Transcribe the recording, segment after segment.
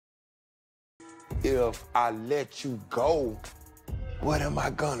If I let you go, what am I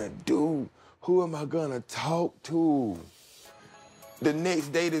gonna do? Who am I gonna talk to? The next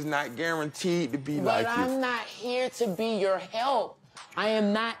date is not guaranteed to be like But you. I'm not here to be your help. I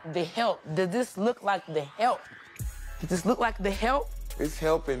am not the help. Does this look like the help? Does this look like the help? It's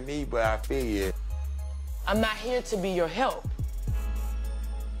helping me, but I feel you. I'm not here to be your help.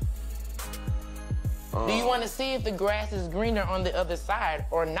 Do you want to see if the grass is greener on the other side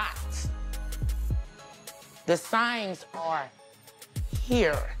or not? The signs are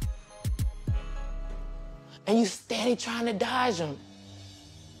here. And you steady trying to dodge them.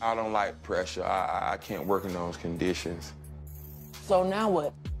 I don't like pressure. I can't work in those conditions. So now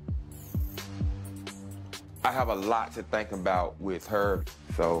what? I have a lot to think about with her,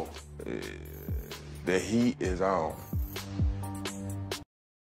 so the heat is on.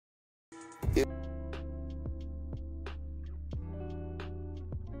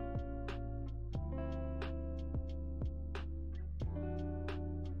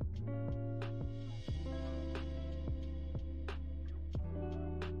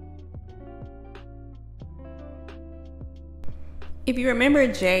 If you remember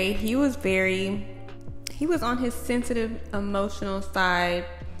Jay, he was on his sensitive, emotional side.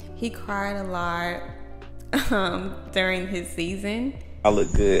 He cried a lot during his season. I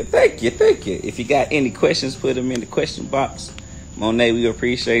look good. Thank you, thank you. If you got any questions, put them in the question box. Monet, we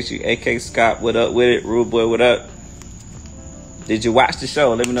appreciate you. AK Scott, what up with it? Rude Boy, what up? Did you watch the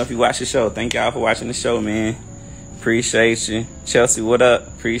show? Let me know if you watched the show. Thank y'all for watching the show, man. Appreciate you. Chelsea, what up?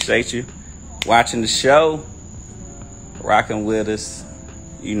 Appreciate you watching the show. Rocking with us.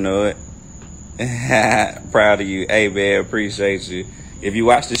 You know it. Proud of you. Hey, man, appreciate you. If you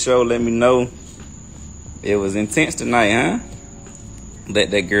watched the show, let me know. It was intense tonight, huh?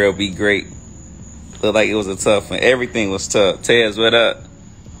 Let that girl be great. Looked like it was a tough one. Everything was tough. Tez, what up?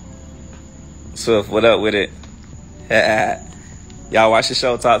 Swift, what up with it? Y'all watch the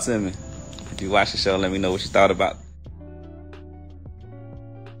show? Talk to me. If you watch the show, let me know what you thought about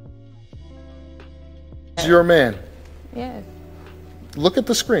it. Is your man? Yes. Look at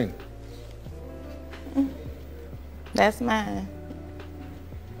the screen. That's mine.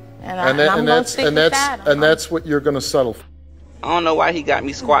 And that's what you're going to settle for. I don't know why he got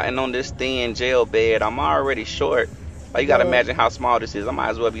me squatting on this thin jail bed. I'm already short. Like, you gotta imagine how small this is. I might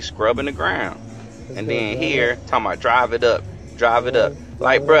as well be scrubbing the ground. And then here, talking about drive it up, drive it up.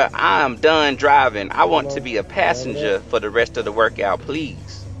 Like, bruh, I'm done driving. I want to be a passenger for the rest of the workout,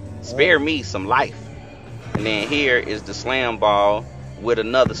 please. Spare me some life. And then here is the slam ball with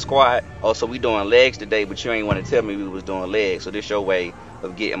another squat. Oh, so we doing legs today, but you ain't want to tell me we was doing legs. So this your way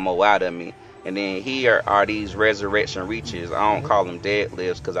of getting more out of me. And then here are these resurrection reaches. I don't call them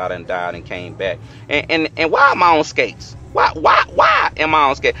deadlifts because I done died and came back. And why am I on skates? Why am I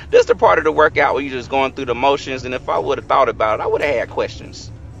on skates? This is the part of the workout where you just going through the motions. And if I would have thought about it, I would have had questions.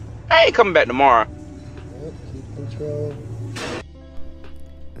 I ain't coming back tomorrow. Keep control.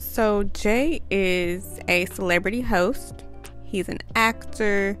 So Jay is a celebrity host. He's an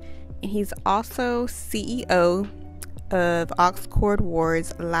actor, and he's also CEO of Aux Cord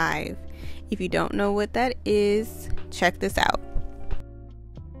Wars Live. If you don't know what that is, check this out.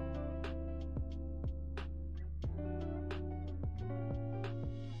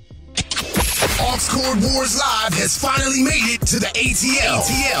 Aux Cord Wars Live has finally made it to the ATL.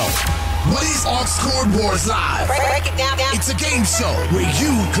 What is Aux Cord Wars Live? Break it down. It's a game show where you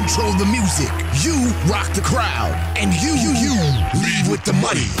control the music, you rock the crowd, and you leave with the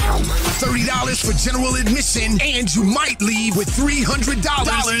money. $30 for general admission, and you might leave with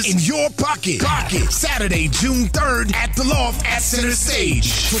 $300 in your pocket. Saturday, June 3rd at the Loft at Center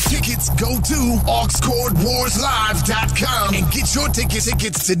Stage. For tickets, go to auxcordwarslive.com and get your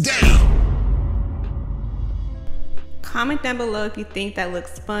tickets today. Comment down below if you think that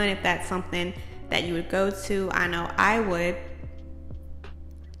looks fun, if that's something that you would go to. I know I would.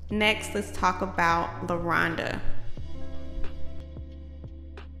 Next, let's talk about LaRonda.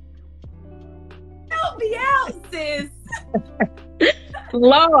 Help me out, sis.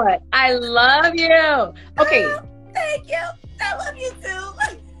 Lord, I love you. Okay. Oh, thank you. I love you too.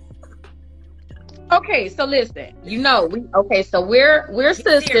 Okay, so listen, so we're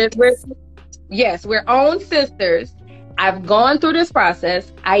sisters. We're own sisters. I've gone through this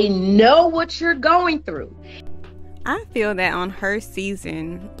process. I know what you're going through. I feel that on her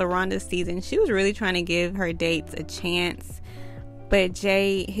season, LaRonda's season, she was really trying to give her dates a chance. But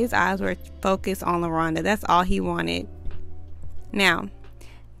Jay, his eyes were focused on LaRonda. That's all he wanted. Now,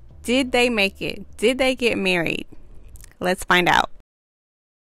 did they make it? Did they get married? Let's find out.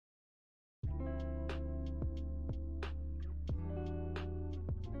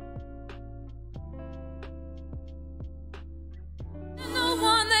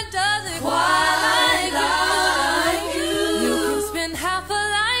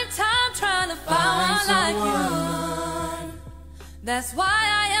 That's why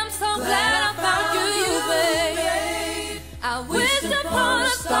I am so glad I found you, babe. I wished upon a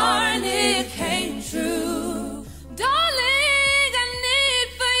star and it came true. Darling, I need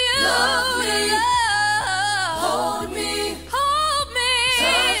for you to love. Hold me,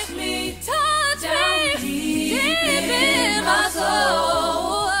 touch me, down deep in my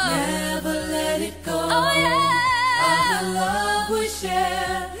soul. Never let it go. Oh yeah, of the love we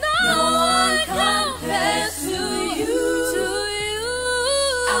share. No one compares to you.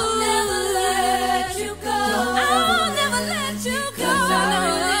 I'll never let you go. I'll never let you go. 'Cause I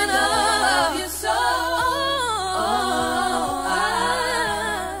really love you so.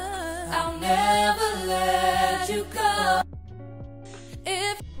 I'll never let you go.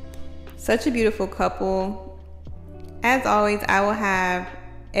 Such a beautiful couple. As always, I will have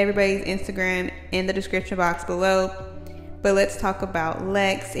everybody's Instagram in the description box below. But let's talk about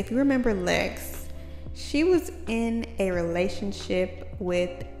Lex. If you remember Lex, she was in a relationship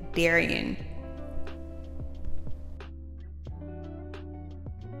with Darion.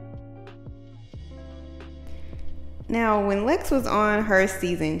 Now, when Lex was on her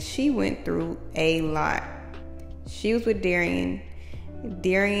season, she went through a lot. She was with Darion.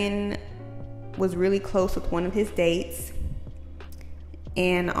 Darion was really close with one of his dates.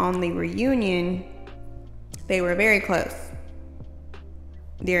 And on the reunion, they were very close.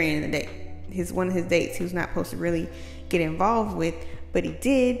 Darion and the date. One of his dates he was not supposed to really get involved with, but he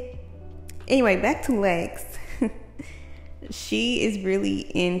did. Anyway, back to Lex. She is really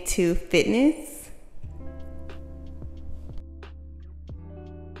into fitness.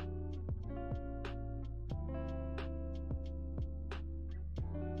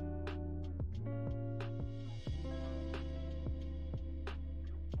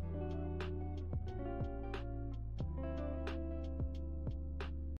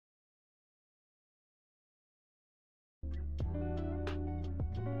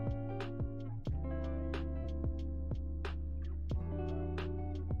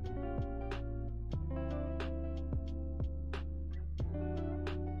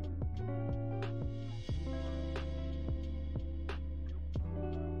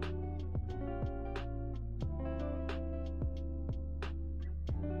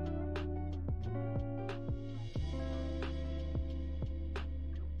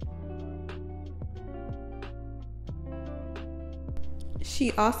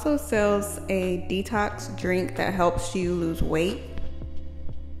 She also sells a detox drink that helps you lose weight.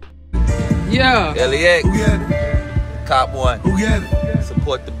 Yeah. LEX. Who got it? Cop one. Who got it?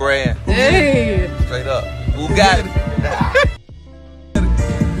 Support the brand. Hey. Straight up. Who got it?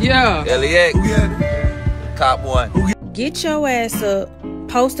 Yeah. LEX. Who got it? Cop one. Get your ass up.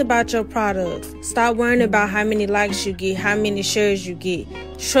 Post about your products. Stop worrying about how many likes you get, how many shares you get.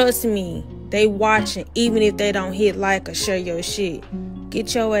 Trust me, they watching even if they don't hit like or share your shit.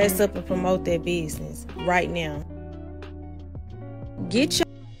 Get your ass up and promote that business right now. Get your...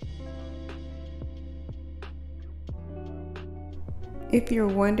 If you're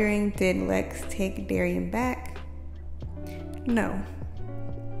wondering, did Lex take Darion back? No.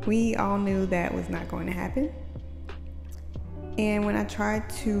 We all knew that was not going to happen. And when I tried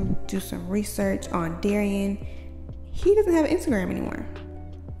to do some research on Darion, he doesn't have an Instagram anymore.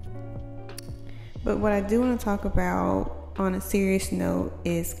 But what I do want to talk about on a serious note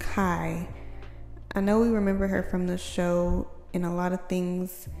is Kai. I know we remember her from the show, and a lot of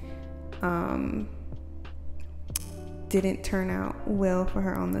things didn't turn out well for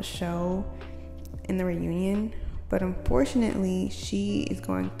her on the show in the reunion, but unfortunately she is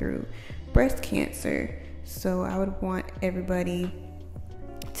going through breast cancer. So I would want everybody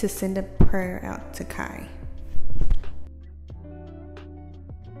to send a prayer out to Kai.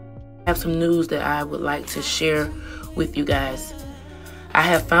 I have some news that I would like to share with you guys. I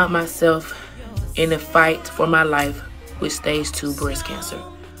have found myself in a fight for my life with stage 2 breast cancer.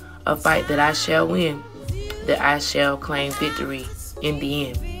 A fight that I shall win, that I shall claim victory in the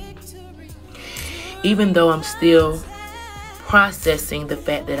end. Even though I'm still processing the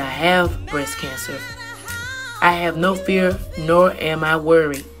fact that I have breast cancer, I have no fear nor am I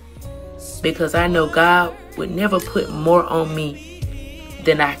worried, because I know God would never put more on me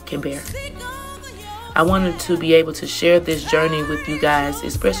than I can bear. I wanted to be able to share this journey with you guys,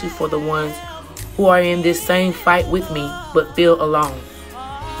 especially for the ones who are in this same fight with me but feel alone.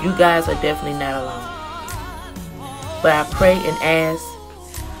 You guys are definitely not alone. But I pray and ask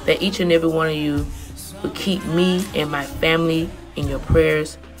that each and every one of you would keep me and my family in your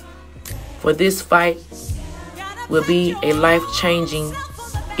prayers, for this fight will be a life-changing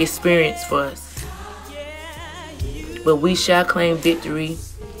experience for us. But we shall claim victory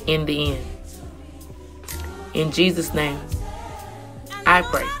in the end. In Jesus' name, I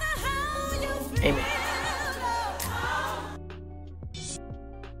pray. Amen.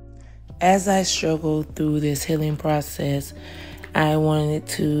 As I struggle through this healing process, I wanted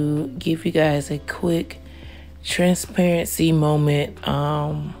to give you guys a quick transparency moment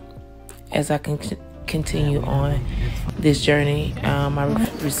as I can continue on this journey. I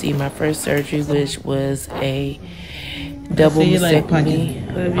received my first surgery, which was a double mastectomy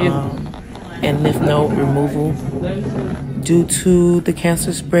and lymph node removal. Due to the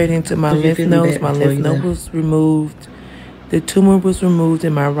cancer spreading to my lymph nodes, my lymph node was removed. The tumor was removed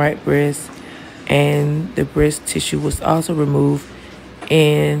in my right breast, and the breast tissue was also removed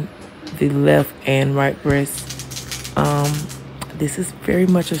in the left and right breast. This is very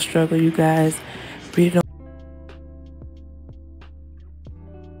much a struggle, you guys. Read it on